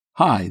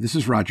Hi, this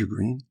is Roger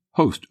Green,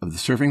 host of the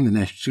Surfing the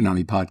NASH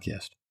Tsunami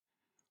podcast.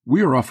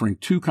 We are offering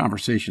two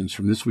conversations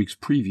from this week's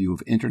preview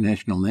of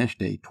International NASH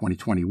Day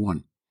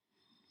 2021.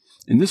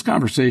 In this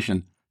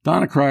conversation,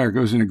 Donna Cryer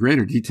goes into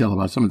greater detail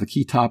about some of the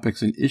key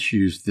topics and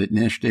issues that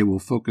NASH Day will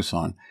focus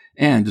on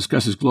and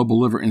discusses Global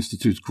Liver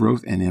Institute's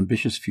growth and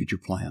ambitious future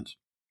plans.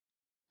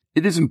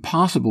 It is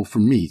impossible for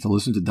me to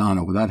listen to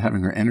Donna without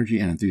having her energy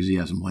and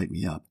enthusiasm light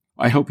me up.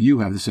 I hope you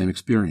have the same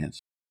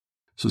experience.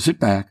 So sit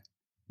back,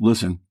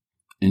 listen,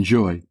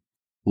 enjoy,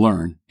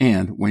 learn,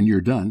 and when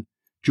you're done,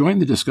 join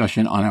the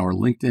discussion on our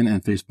LinkedIn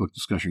and Facebook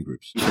discussion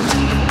groups.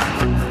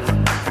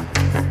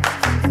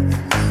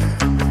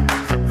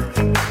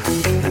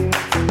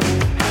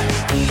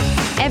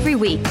 Every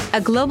week,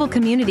 a global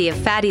community of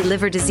fatty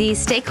liver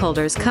disease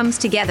stakeholders comes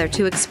together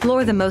to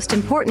explore the most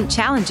important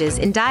challenges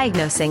in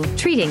diagnosing,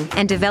 treating,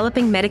 and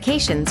developing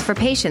medications for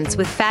patients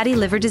with fatty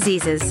liver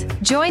diseases.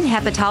 Join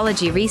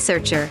hepatology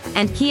researcher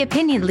and key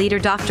opinion leader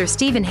Dr.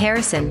 Stephen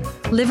Harrison,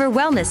 liver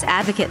wellness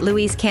advocate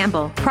Louise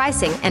Campbell,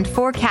 pricing and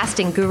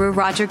forecasting guru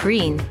Roger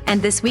Green,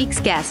 and this week's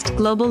guest,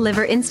 Global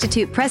Liver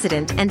Institute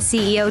President and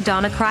CEO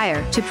Donna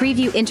Cryer, to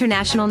preview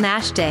International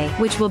NASH Day,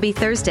 which will be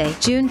Thursday,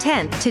 June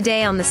 10th,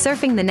 today on the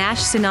Surfing the NASH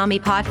Tsunami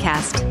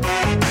podcast.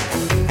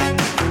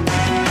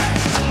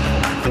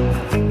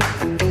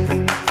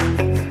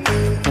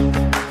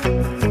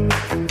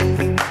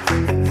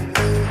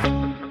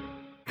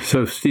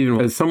 So, Stephen,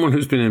 as someone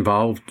who's been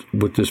involved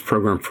with this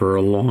program for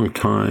a long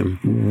time,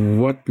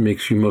 what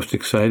makes you most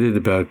excited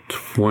about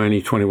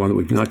 2021 that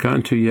we've not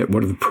gotten to yet?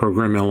 What are the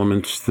program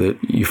elements that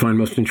you find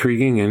most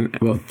intriguing? And,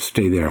 well,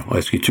 stay there. I'll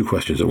ask you two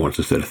questions at once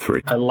instead of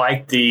three. I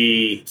like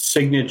the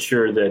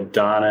signature that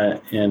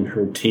Donna and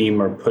her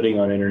team are putting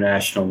on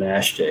International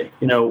NASH Day.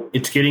 You know,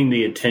 it's getting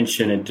the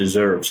attention it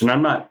deserves. And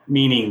I'm not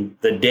meaning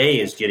the day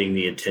is getting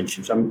the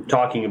attention. I'm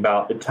talking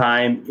about the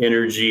time,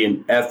 energy,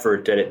 and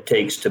effort that it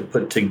takes to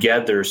put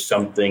together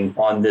something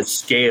on this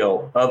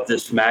scale of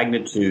this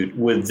magnitude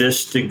with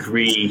this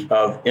degree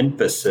of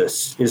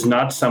emphasis is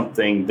not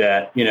something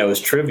that, is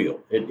trivial.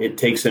 It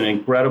takes an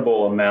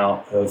incredible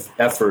amount of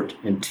effort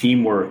and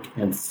teamwork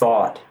and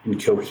thought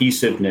and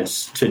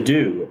cohesiveness to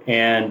do.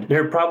 And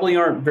there probably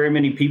aren't very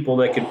many people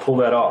that can pull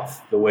that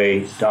off the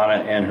way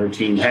Donna and her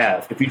team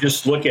have. If you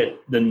just look at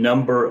the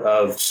number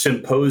of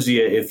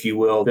symposia, if you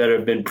will, that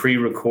have been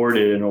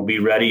pre-recorded and will be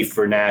ready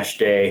for NASH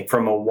Day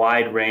from a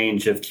wide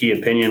range of key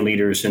opinion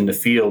leaders in the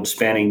field,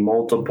 spanning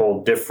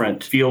multiple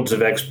different fields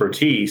of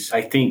expertise,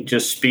 I think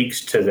just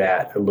speaks to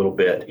that a little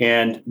bit.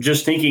 And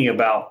just thinking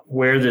about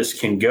where this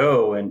can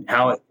go and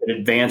how it could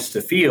advance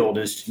the field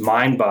is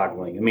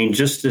mind-boggling. I mean,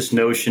 just this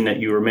notion that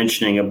you were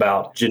mentioning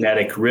about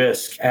genetic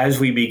risk, as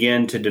we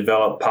begin to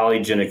develop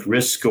polygenic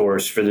risk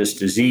scores for this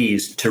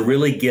disease, to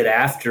really get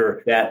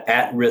after that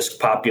at-risk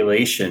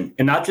population,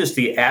 and not just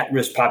the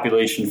at-risk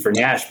population for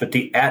NASH, but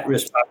the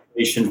at-risk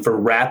population for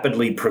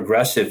rapidly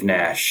progressive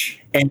NASH,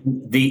 and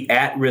the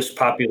at-risk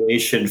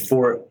population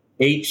for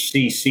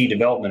HCC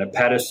development,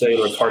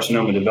 hepatocellular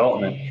carcinoma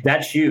development.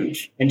 That's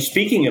huge. And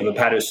speaking of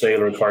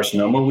hepatocellular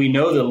carcinoma, we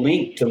know the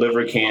link to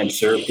liver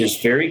cancer is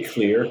very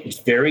clear, it's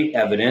very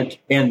evident,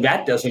 and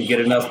that doesn't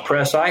get enough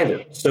press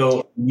either.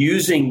 So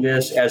using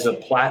this as a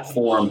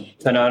platform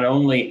to not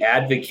only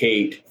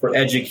advocate for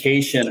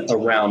education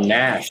around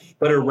NASH,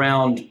 but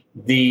around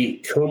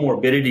the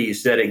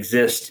comorbidities that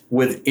exist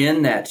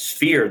within that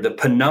sphere, the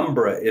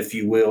penumbra, if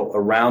you will,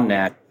 around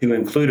that, to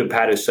include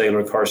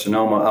hepatocellular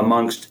carcinoma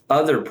amongst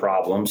other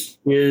problems,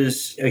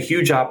 is a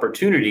huge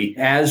opportunity.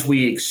 As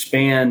we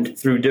expand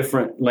through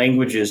different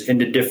languages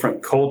into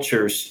different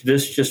cultures,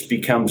 this just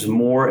becomes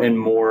more and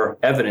more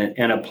evident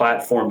and a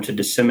platform to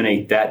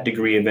disseminate that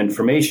degree of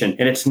information.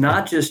 And it's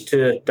not just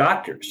to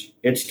doctors.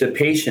 It's to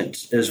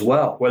patients as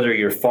well, whether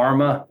you're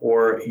pharma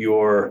or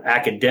you're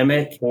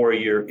academic or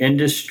your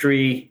industry.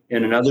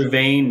 In another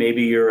vein,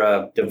 maybe you're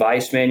a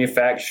device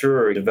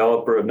manufacturer or a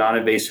developer of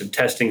non-invasive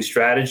testing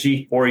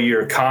strategy, or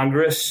you're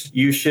Congress.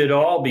 You should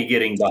all be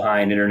getting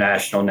behind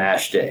International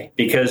NASH Day,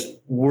 because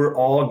we're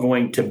all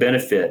going to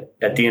benefit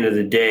at the end of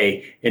the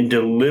day in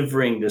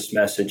delivering this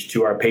message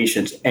to our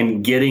patients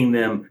and getting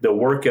them the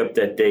workup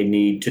that they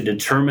need to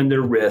determine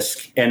their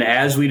risk. And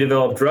as we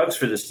develop drugs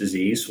for this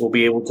disease, we'll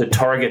be able to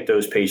target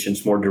those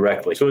patients more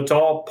directly. So it's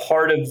all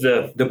part of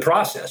the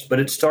process, but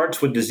it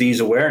starts with disease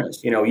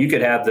awareness. You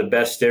could have the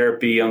best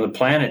therapy on the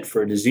planet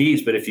for a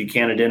disease, but if you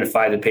can't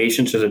identify the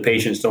patients or the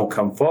patients don't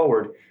come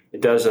forward, it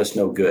does us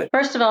no good.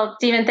 First of all,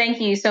 Stephen, thank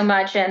you so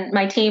much. And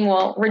my team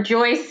will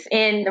rejoice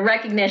in the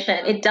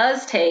recognition. It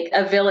does take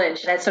a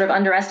village. That's sort of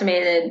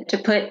underestimated to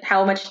put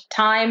how much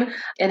time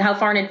and how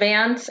far in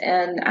advance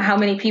and how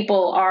many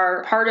people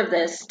are part of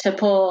this to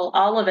pull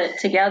all of it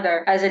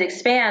together as it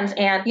expands.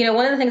 And,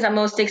 one of the things I'm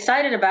most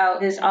excited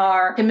about is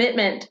our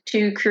commitment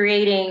to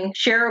creating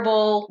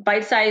shareable,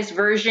 bite-sized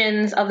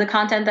versions of the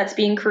content that's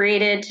being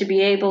created to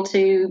be able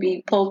to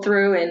be pulled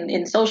through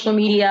in social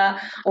media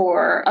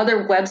or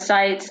other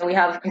websites We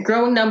have a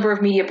growing number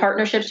of media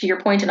partnerships, to your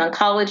point, in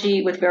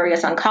oncology with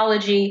various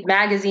oncology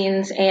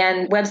magazines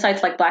and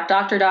websites like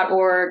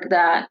blackdoctor.org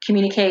that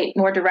communicate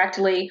more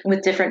directly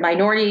with different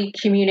minority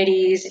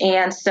communities.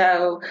 And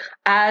so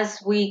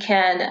as we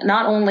can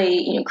not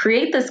only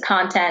create this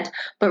content,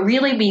 but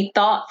really be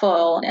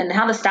thoughtful and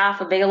have the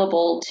staff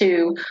available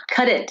to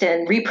cut it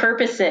and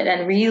repurpose it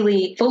and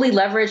really fully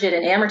leverage it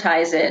and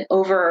amortize it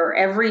over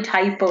every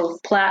type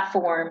of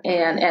platform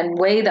and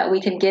way that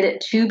we can get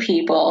it to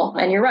people.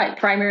 And you're right,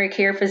 primary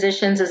care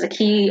physicians is a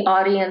key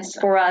audience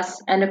for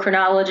us,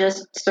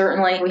 endocrinologists,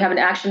 certainly we have an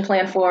action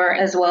plan for,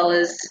 as well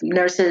as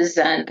nurses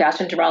and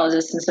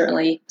gastroenterologists, and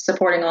certainly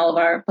supporting all of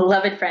our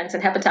beloved friends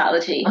in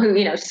hepatology who,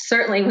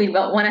 certainly we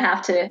don't want to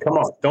have to. Come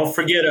on, don't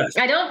forget us.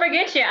 I don't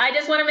forget you. I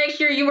just want to make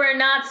sure you are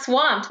not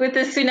swamped with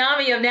this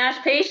tsunami of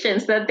NASH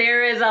patients, that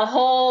there is a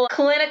whole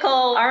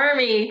clinical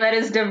army that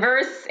is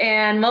diverse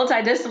and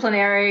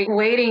multidisciplinary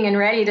waiting and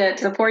ready to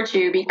support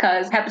you,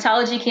 because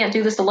hepatology can't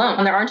do this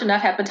alone. There aren't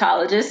enough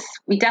hepatologists.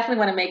 We definitely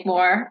want to make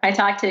more. I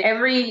talk to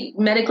every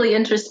medically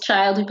interested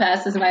child who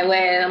passes my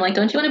way, and I'm like,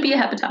 don't you want to be a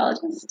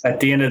hepatologist? At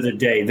the end of the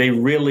day, they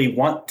really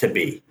want to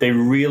be. They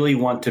really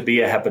want to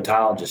be a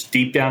hepatologist.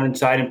 Deep down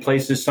inside, in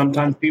places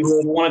sometimes people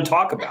don't want to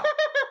talk about.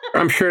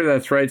 I'm sure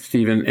that's right,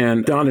 Stephen.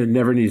 And Donna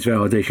never needs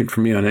validation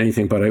from me on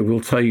anything, but I will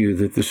tell you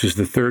that this is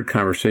the third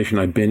conversation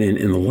I've been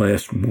in the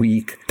last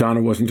week.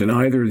 Donna wasn't in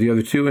either of the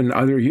other two, and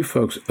either of you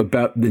folks,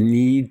 about the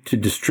need to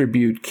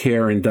distribute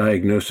care and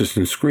diagnosis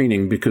and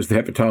screening, because the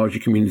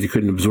hepatology community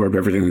couldn't absorb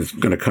everything that's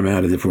going to come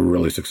out of it if we're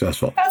really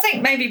successful. I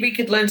think maybe we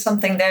could learn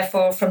something,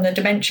 therefore, from the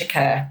dementia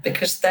care,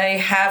 because they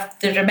have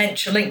the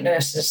dementia link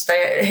nurses.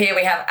 Here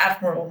we have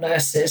admiral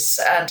nurses,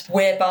 and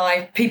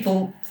whereby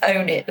people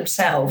own it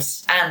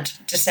themselves and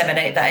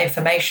disseminate that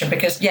information,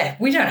 because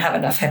we don't have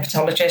enough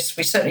hepatologists,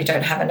 we certainly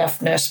don't have enough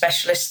nurse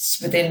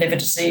specialists within liver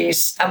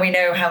disease, and we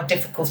know how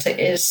difficult it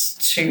is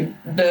to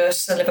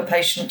nurse a liver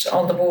patient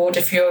on the ward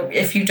if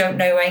you don't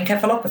know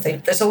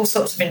encephalopathy. There's all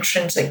sorts of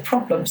intrinsic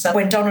problems. And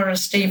when Donna and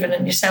Stephen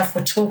and yourself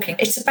were talking,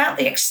 it's about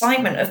the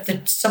excitement of the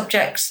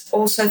subjects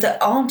also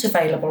that aren't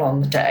available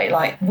on the day,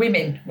 like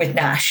women with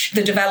NASH,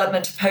 the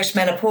development of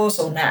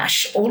postmenopausal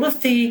NASH, all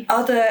of the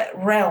other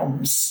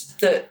realms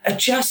that are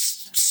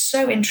just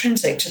so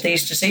intrinsic to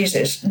these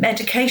diseases.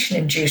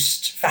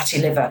 Medication-induced fatty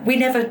liver. We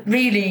never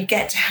really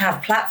get to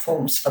have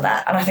platforms for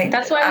that. And I think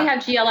that's why we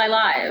have GLI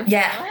Live.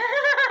 Yeah.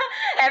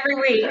 Every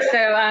week. So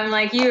I'm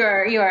like, you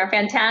are a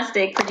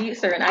fantastic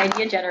producer and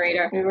idea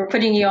generator. We were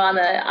putting you on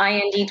the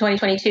IND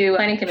 2022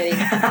 planning committee.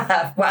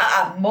 Well,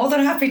 I'm more than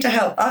happy to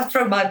help. I've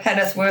thrown my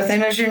penneth worth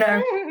in, as you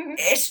know.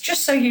 It's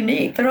just so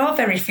unique. There are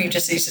very few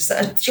diseases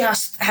that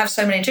just have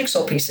so many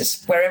jigsaw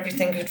pieces where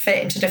everything could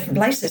fit into different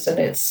places, and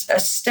it's a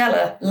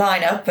stellar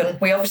lineup. And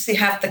we obviously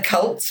have the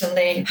cult and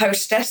the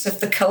hostess of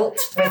the cult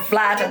with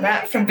Vlad and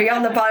that from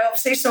Beyond the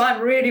Biopsy, so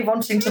I'm really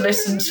wanting to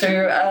listen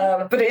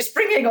to, but it's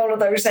bringing all of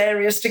those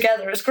areas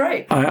together. It's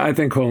great. I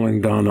think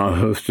calling Donna a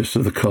hostess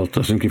of the cult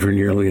doesn't give her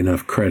nearly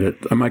enough credit.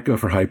 I might go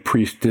for high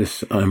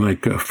priestess. I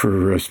might go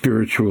for a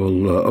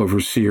spiritual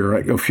overseer.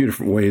 I go a few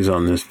different ways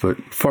on this, but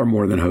far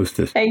more than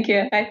hostess. Thank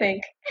you, I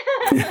think.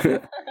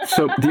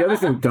 So the other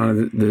thing,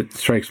 Donna, that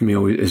strikes me,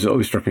 has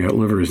always struck me about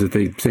liver, is that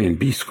they say in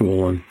B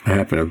school, and I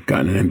happen to have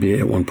gotten an MBA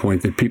at one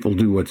point, that people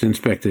do what's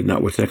inspected,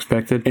 not what's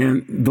expected.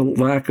 And the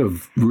lack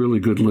of really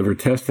good liver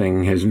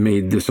testing has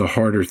made this a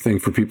harder thing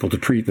for people to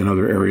treat than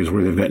other areas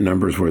where they've got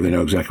numbers where they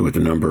know exactly what the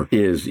number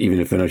is, even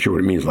if they're not sure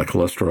what it means, like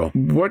cholesterol.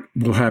 What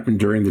will happen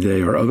during the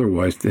day or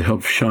otherwise to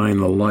help shine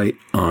the light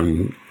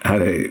on how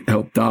to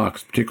help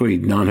docs, particularly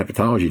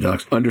non-hepatology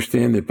docs,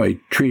 understand that by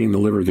treating the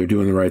liver, they're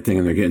doing the right thing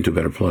and they're getting to a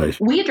better place?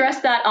 We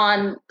addressed that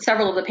on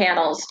several of the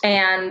panels,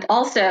 and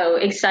also,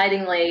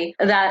 excitingly,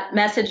 that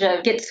message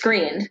of get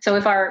screened. So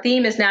if our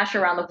theme is NASH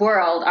around the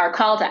world, our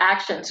call to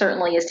action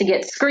certainly is to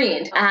get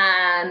screened.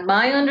 And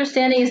my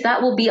understanding is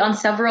that will be on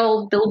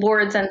several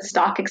billboards and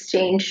stock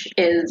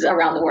exchanges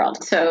around the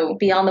world. So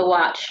be on the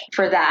watch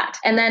for that.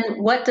 And then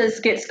what does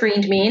get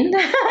screened mean?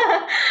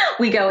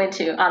 We go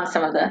into on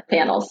some of the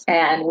panels,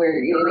 and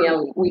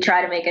we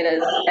try to make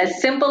it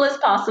as simple as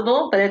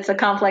possible, but it's a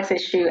complex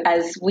issue,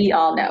 as we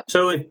all know.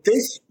 So if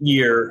this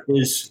year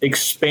is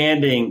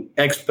expanding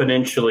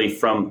exponentially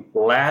from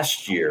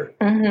last year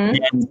and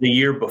the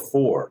year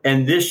before,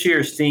 and this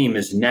year's theme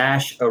is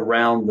NASH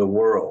around the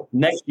world,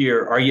 next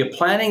year, are you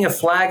planning a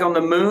flag on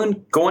the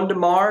moon, going to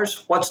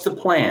Mars? What's the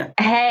plan?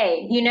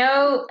 Hey,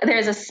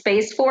 there's a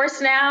Space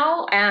Force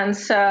now, and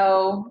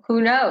so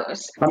who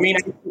knows? I mean,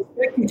 I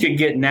think you could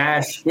get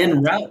NASH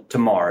en route to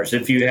Mars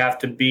if you have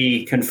to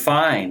be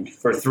confined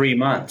for 3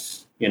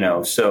 months.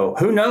 So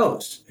who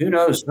knows?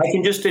 I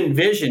can just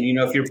envision,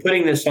 if you're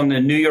putting this on the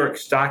New York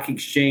Stock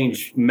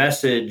Exchange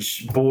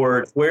message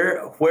board,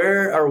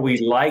 where are we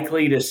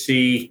likely to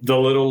see the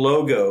little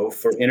logo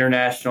for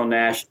International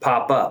NASH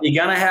pop up? You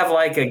gonna have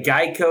like a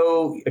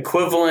Geico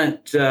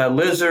equivalent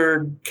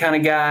lizard kind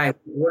of guy?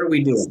 What are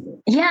we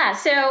doing? Yeah,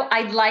 so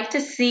I'd like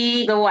to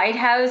see the White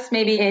House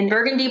maybe in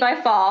burgundy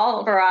by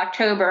fall for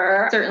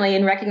October, certainly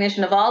in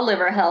recognition of all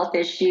liver health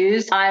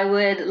issues. I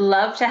would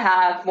love to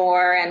have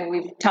more, and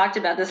we've talked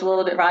about this a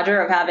little bit,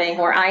 Roger, of having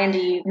more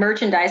IND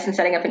merchandise and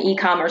setting up an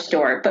e-commerce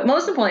store. But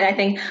most importantly, I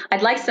think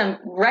I'd like some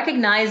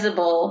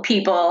recognizable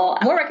people,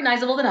 more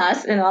recognizable than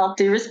us, in all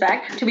due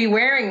respect, to be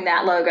wearing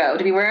that logo,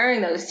 to be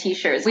wearing those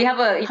t-shirts. We have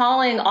a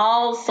calling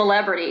all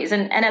celebrities.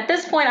 And at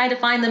this point, I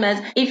define them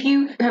as if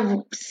you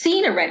have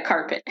seen a red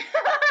carpet.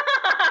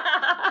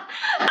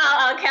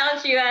 I'll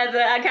count you as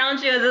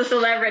a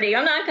celebrity.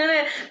 I'm not going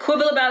to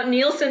quibble about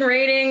Nielsen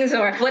ratings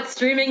or what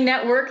streaming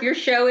network your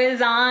show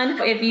is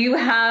on. If you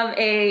have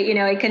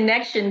a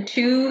connection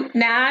to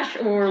NASH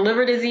or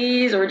liver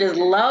disease, or just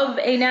love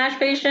a NASH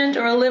patient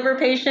or a liver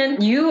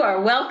patient, you are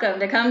welcome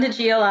to come to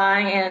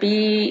GLI and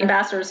be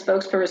ambassador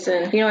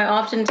spokesperson. I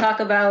often talk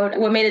about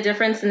what made a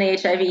difference in the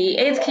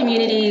HIV/AIDS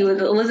community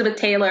with Elizabeth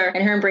Taylor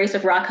and her embrace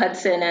of Rock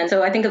Hudson. And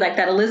so I think of like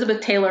that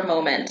Elizabeth Taylor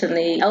moment and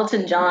the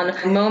Elton John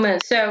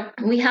moment. So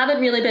we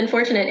haven't really been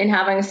fortunate in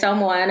having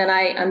someone, and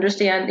I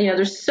understand,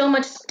 there's so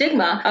much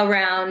stigma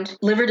around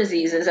liver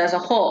diseases as a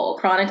whole.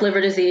 Chronic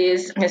liver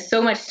disease has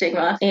so much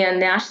stigma, and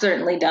NASH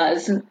certainly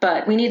does,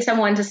 but we need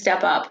someone to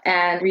step up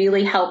and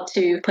really help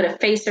to put a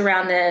face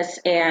around this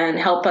and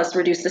help us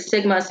reduce the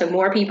stigma so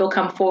more people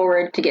come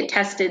forward to get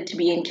tested, to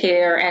be in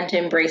care, and to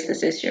embrace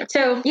this issue.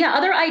 So yeah,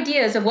 other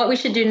ideas of what we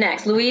should do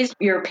next. Louise,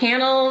 your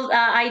panel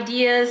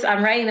ideas,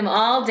 I'm writing them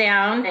all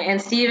down.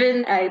 And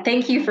Stephen, I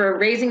thank you for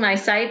raising my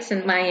sights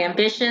and my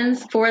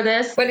ambitions for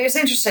this. Well, it's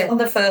interesting. On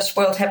the first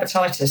World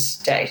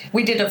Hepatitis Day,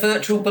 we did a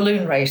virtual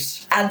balloon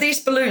race. And these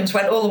balloons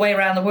went all the way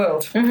around the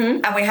world.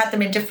 Mm-hmm. And we had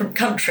them in different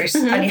countries.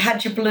 Mm-hmm. And you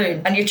had your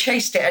balloon and you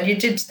chased it and you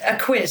did a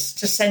quiz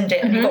to send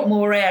it and you got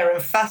more air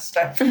and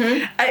faster.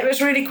 Mm-hmm. And it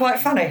was really quite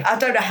funny. I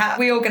don't know how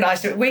we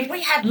organised it.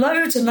 We had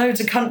loads and loads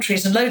of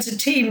countries and loads of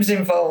teams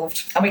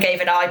involved. And we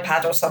gave an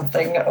iPad or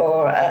something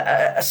or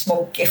a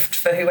small gift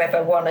for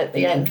whoever won at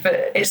the end.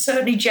 But it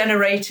certainly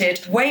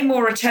generated way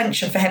more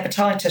attention for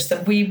hepatitis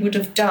than we would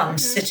have done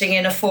sitting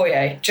in a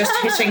foyer,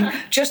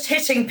 just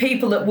hitting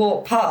people that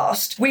walk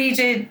past.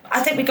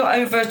 I think we got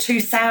over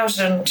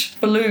 2,000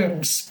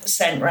 balloons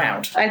sent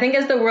round. I think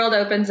as the world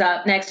opens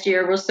up next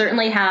year, we'll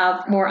certainly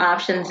have more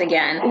options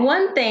again.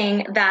 One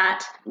thing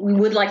that we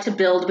would like to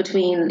build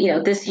between,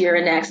 this year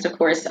and next, of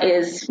course,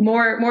 is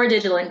more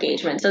digital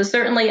engagement. So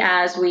certainly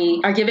as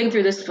we are giving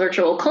through this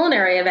virtual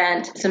culinary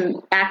event,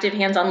 some active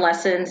hands-on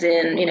lessons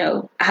in,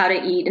 how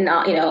to eat and,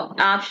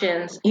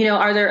 options,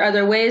 are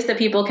there ways that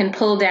people can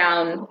pull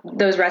down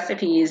those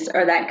recipes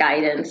or that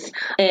guidance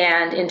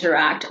and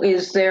interact?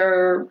 Is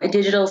there a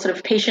digital sort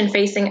of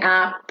patient-facing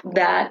app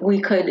that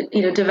we could,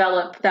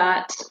 develop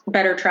that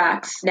better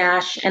tracks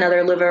NASH and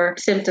other liver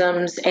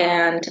symptoms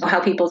and how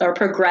people are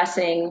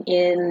progressing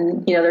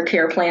in, their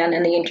care plan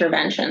and the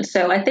intervention?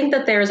 So I think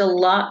that there's a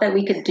lot that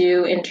we could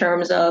do in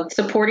terms of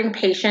supporting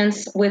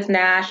patients with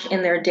NASH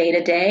in their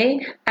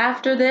day-to-day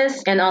after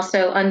this, and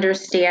also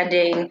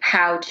understanding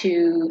how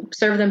to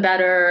serve them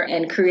better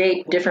and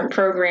create different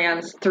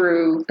programs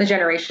through the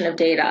generation of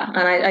data.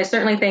 And I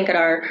certainly think at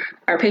our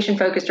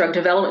patient-focused drug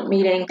development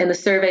meeting and the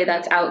survey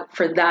that's out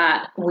for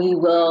that, we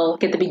will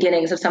get the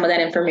beginnings of some of that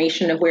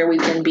information of where we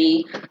can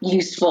be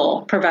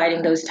useful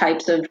providing those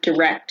types of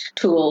direct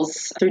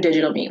tools through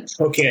digital means.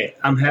 Okay,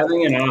 I'm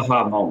having an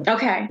aha moment.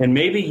 Okay. And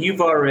maybe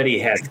you've already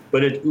had it,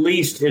 but at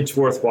least it's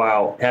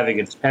worthwhile having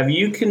it. Have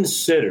you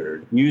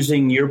considered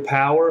using your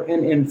power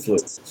and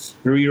influence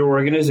through your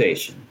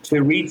organization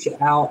to reach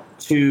out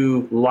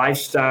to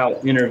lifestyle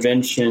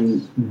intervention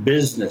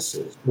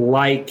businesses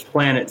like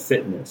Planet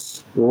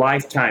Fitness,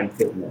 Lifetime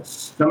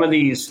Fitness, some of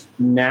these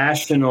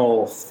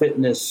national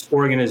fitness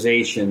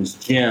organizations,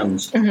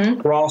 gyms,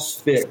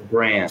 CrossFit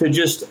brands, to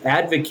just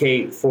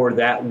advocate for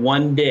that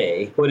one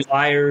day, put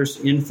flyers,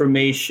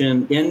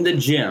 information in the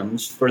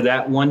gyms for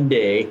that one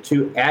day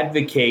to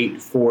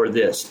advocate for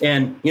this.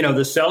 And,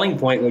 the selling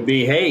point would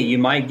be, hey, you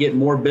might get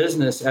more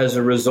business as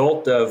a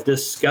result of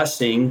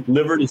discussing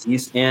liver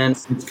disease and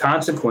its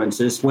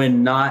consequences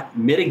when not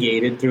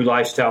mitigated through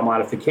lifestyle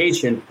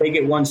modification. Take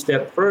it one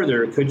step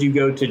further. Could you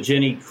go to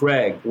Jenny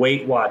Craig,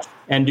 Weight Watch,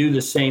 and do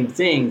the same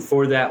thing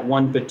for that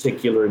one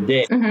particular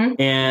day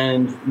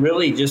and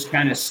really just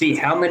kind of see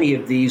how many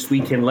of these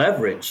we can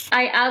leverage?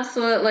 I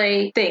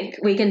absolutely think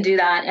we can do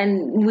that.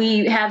 And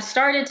we have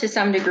started to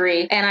some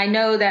degree. And I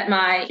know that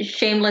my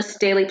shameless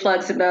daily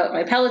plugs about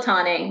my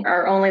Pelotoning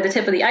are only the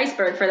tip of the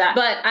iceberg for that.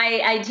 But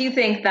I do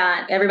think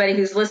that everybody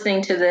who's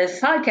listening to this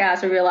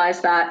podcast will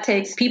realize that that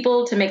takes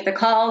people to make the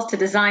calls, to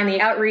design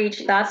the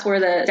outreach. That's where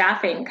the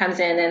staffing comes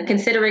in. And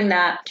considering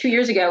that 2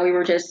 years ago, we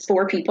were just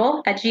 4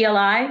 people at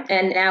GLI,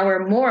 and now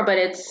we're more, but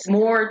it's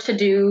more to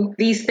do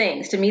these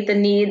things, to meet the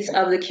needs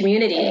of the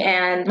community.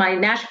 And my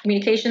national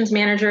communications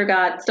manager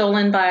got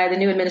stolen by the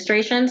new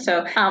administration.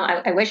 So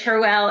I wish her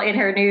well in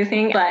her new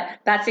thing, but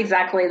that's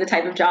exactly the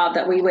type of job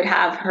that we would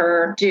have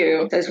her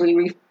do as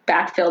we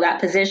backfill that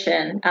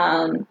position.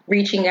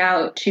 Reaching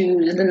out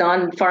to the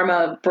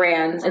non-pharma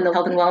brands in the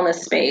health and wellness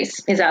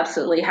space is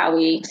absolutely how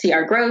we see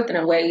our growth and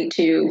a way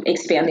to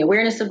expand the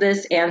awareness of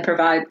this and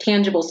provide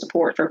tangible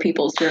support for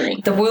people's journey.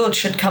 The world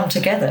should come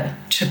together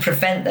to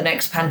prevent the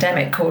next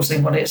pandemic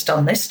causing what it's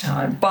done this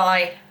time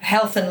by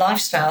health and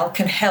lifestyle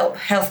can help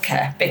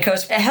healthcare,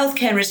 because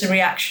healthcare is a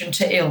reaction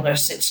to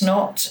illness. It's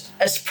not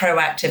as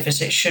proactive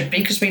as it should be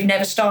because we've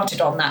never started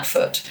on that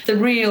foot. The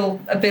real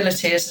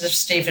ability, as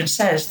Stephen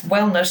says,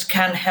 wellness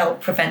can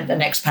help prevent the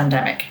next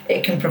pandemic.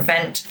 It can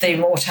prevent the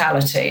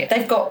mortality.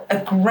 They've got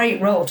a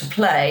great role to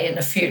play in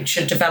the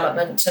future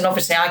development. And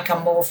obviously I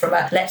come more from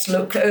a let's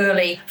look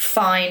early,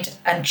 find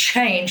and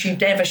change. You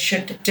never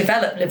should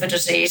develop liver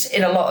disease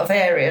in a lot of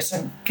areas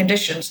and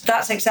conditions.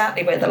 That's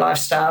exactly where the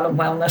lifestyle and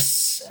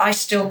wellness. I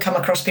still come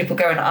across people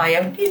going, I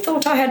only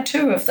thought I had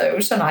 2 of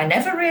those and I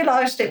never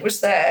realised it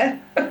was there.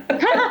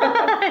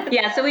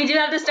 Yeah, so we do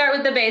have to start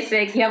with the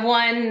basics. You have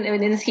one,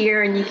 and it's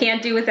here, and you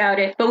can't do without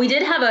it. But we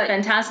did have a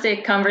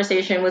fantastic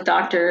conversation with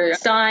Dr.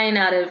 Stein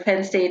out of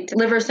Penn State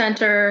Liver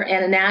Center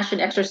and a NASH and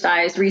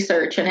exercise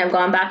research, and have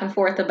gone back and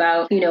forth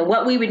about,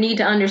 what we would need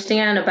to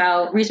understand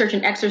about research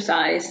and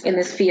exercise in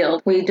this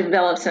field. We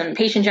developed some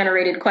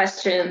patient-generated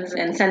questions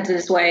and sent it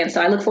this way, and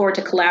so I look forward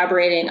to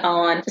collaborating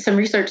on some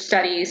research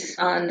studies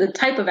on the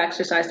type of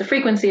exercise, the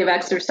frequency of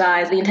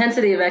exercise, the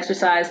intensity of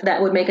exercise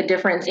that would make a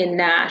difference in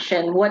NASH,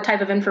 and what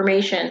type of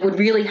information would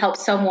really help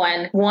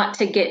someone want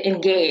to get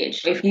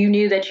engaged. If you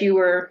knew that you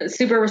were a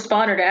super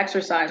responder to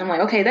exercise, I'm like,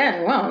 okay,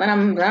 then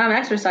I'm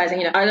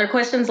exercising. Are there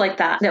questions like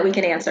that we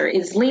can answer?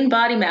 Is lean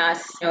body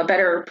mass a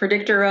better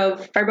predictor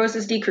of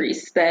fibrosis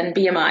decrease than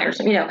BMI or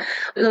something?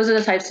 Those are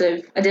the types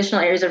of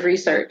additional areas of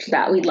research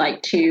that we'd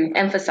like to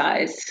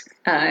emphasize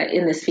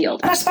in this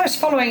field. And I suppose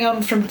following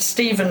on from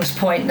Stephen's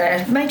point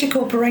there, major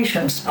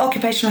corporations,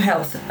 occupational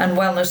health and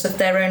wellness of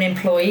their own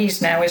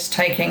employees now is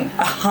taking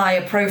a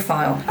higher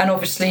profile. And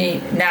obviously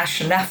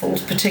NASH and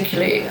NAFLD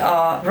particularly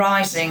are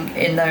rising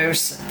in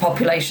those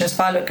populations. If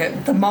I look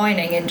at the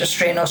mining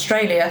industry in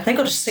Australia, they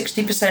got a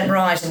 60%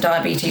 rise in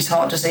diabetes,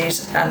 heart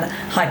disease and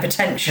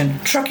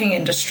hypertension. Trucking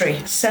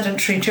industry,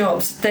 sedentary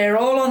jobs, they're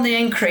all on the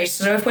increase.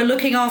 So if we're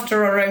looking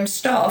after our own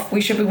staff,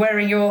 we should be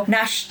wearing your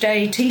NASH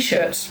Day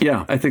t-shirts.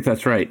 Yeah, I think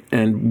that's right.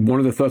 And one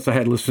of the thoughts I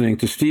had listening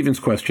to Stephen's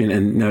question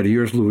and now to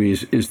yours,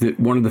 Louise, is that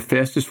one of the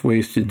fastest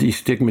ways to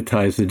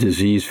destigmatize the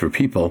disease for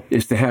people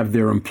is to have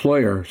their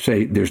employer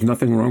say, there's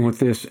nothing wrong with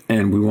this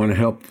and we want to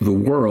help the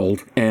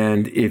world.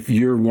 And if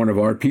you're one of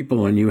our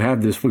people and you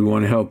have this, we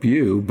want to help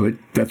you. But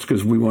that's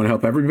because we want to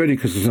help everybody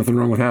because there's nothing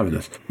wrong with having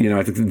this.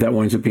 I think that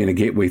winds up being a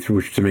gateway through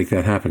which to make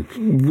that happen.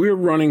 We're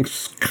running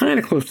kind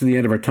of close to the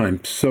end of our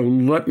time. So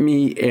let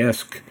me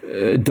ask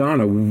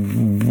Donna,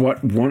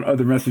 what one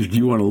other message do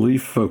you want to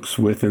leave folks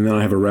with? And then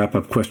I have a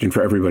wrap-up question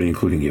for everybody,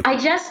 including you. I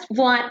just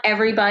want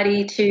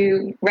everybody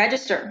to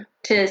register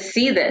to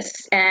see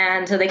this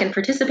and so they can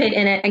participate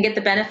in it and get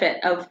the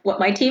benefit of what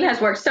my team has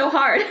worked so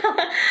hard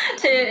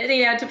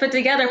to put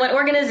together, what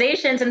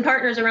organizations and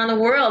partners around the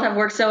world have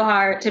worked so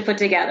hard to put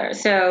together.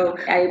 So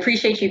I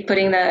appreciate you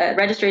putting the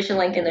registration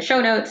link in the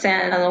show notes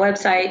and on the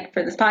website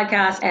for this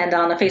podcast and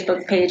on the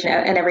Facebook page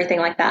and everything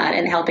like that,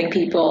 and helping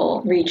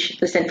people reach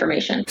this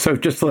information. So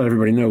just to let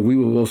everybody know, we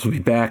will also be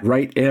back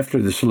right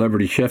after the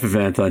Celebrity Chef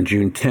event on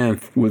June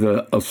 10th with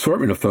an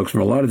assortment of folks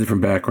from a lot of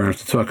different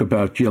backgrounds to talk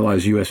about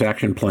GLI's U.S.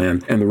 Action Plan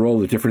and the role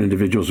that different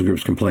individuals and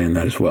groups can play in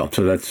that as well.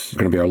 So that's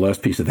going to be our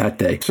last piece of that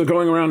day. So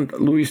going around,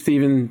 Louise,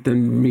 Stephen,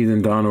 then me,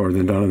 then Donna, or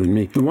then Donna, then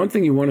me. The one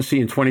thing you want to see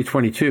in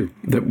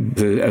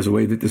 2022 as a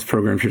way that this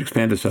program should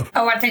expand itself?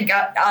 Oh, I think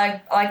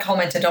I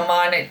commented on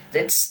mine.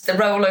 It's the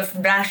role of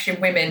NASH in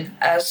women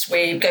as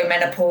we go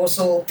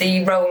menopausal,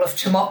 the role of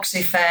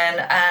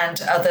tamoxifen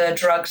and other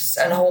drugs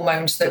and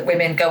hormones that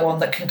women go on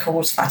that can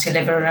cause fatty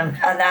liver and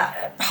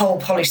that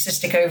whole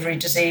polycystic ovary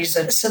disease.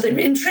 And so the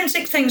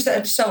intrinsic things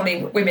that are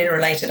solely women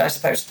related, I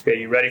suppose.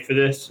 Okay, you ready for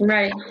this?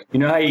 Right. You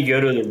know how you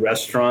go to the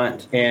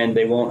restaurant and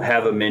they won't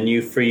have a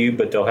menu for you,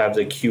 but they'll have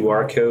the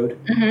QR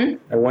code?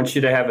 Mm-hmm. I want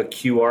you to have a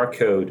QR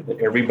code that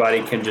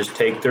everybody can just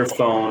take their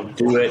phone,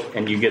 do it,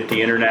 and you get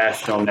the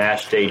International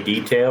NASH Day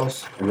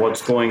details and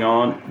what's going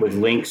on with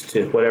links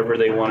to whatever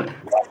they want.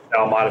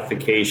 lifestyle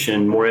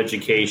modification, more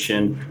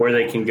education, where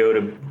they can go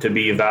to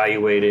be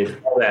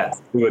evaluated, all that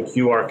through a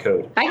QR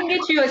code. I can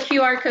get you a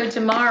QR code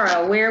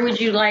tomorrow. Where would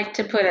you like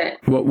to put it?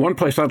 Well, one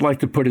place I'd like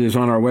to put it is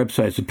on our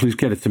website, so please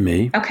get it to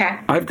me. Okay.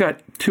 I've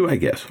got two, I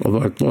guess,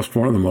 although I lost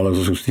one of them while I was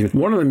listening to Stephen.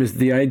 One of them is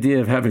the idea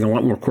of having a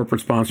lot more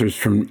corporate sponsors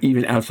from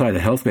even outside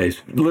of health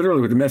base,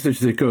 literally with the message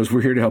that goes,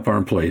 we're here to help our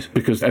employees,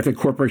 because I think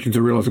corporations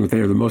are realizing that they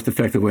are the most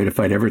effective way to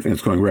fight everything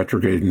that's going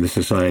retrograde in the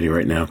society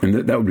right now, and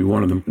that would be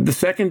one of them. The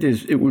second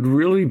is it would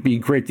really be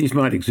great, these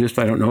might exist,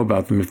 I don't know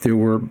about them, if there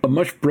were a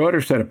much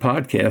broader set of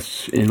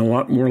podcasts in a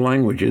lot more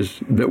languages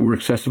that were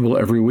accessible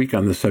every week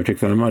on this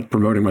subject. And I'm not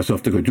promoting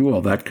myself to go do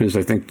all that, because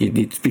I think you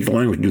need to speak the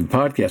language to do the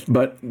podcast,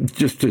 but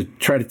just to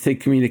try to take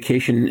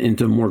communication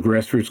into more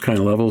grassroots kind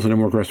of levels and in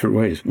more grassroots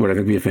ways would I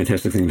think be a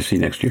fantastic thing to see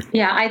next year.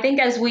 Yeah, I think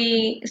as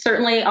we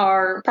certainly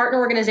are partner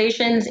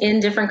organizations in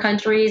different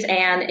countries,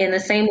 and in the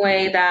same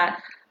way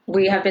that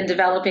we have been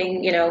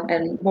developing,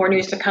 and more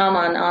news to come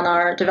on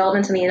our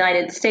developments in the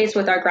United States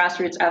with our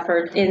grassroots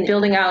effort in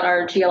building out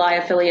our GLI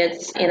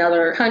affiliates in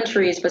other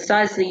countries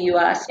besides the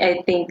U.S.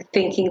 I think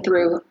thinking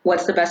through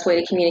what's the best way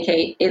to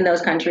communicate in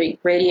those countries,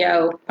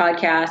 radio,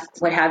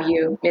 podcasts, what have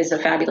you, is a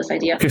fabulous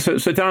idea. Okay, so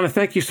Donna,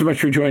 thank you so much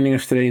for joining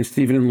us today, and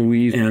Stephen and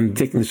Louise, and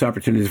taking this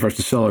opportunity for us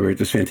to celebrate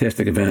this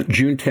fantastic event.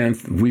 June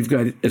 10th, we've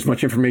got as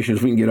much information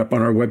as we can get up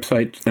on our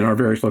website and our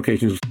various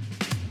locations.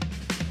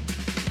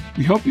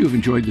 We hope you have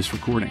enjoyed this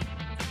recording.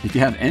 If you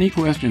have any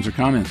questions or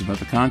comments about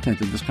the content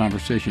of this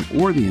conversation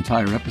or the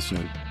entire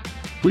episode,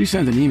 please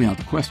send an email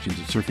to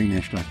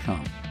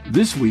questions@surfingnash.com.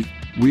 This week,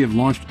 we have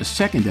launched a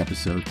second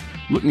episode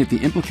looking at the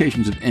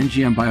implications of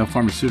NGM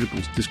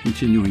Biopharmaceuticals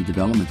discontinuing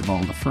development of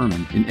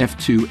aldafermin in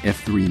F2,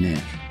 F3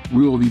 NASH.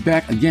 We will be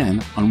back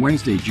again on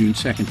Wednesday, June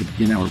 2nd, to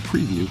begin our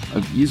preview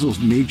of EASL's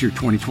major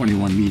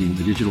 2021 meeting,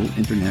 the Digital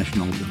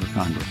International Liver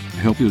Congress. I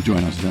hope you'll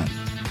join us then.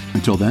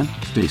 Until then,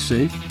 stay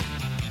safe,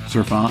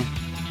 surf on,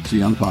 see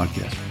you on the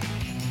podcast.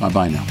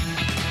 Bye-bye now.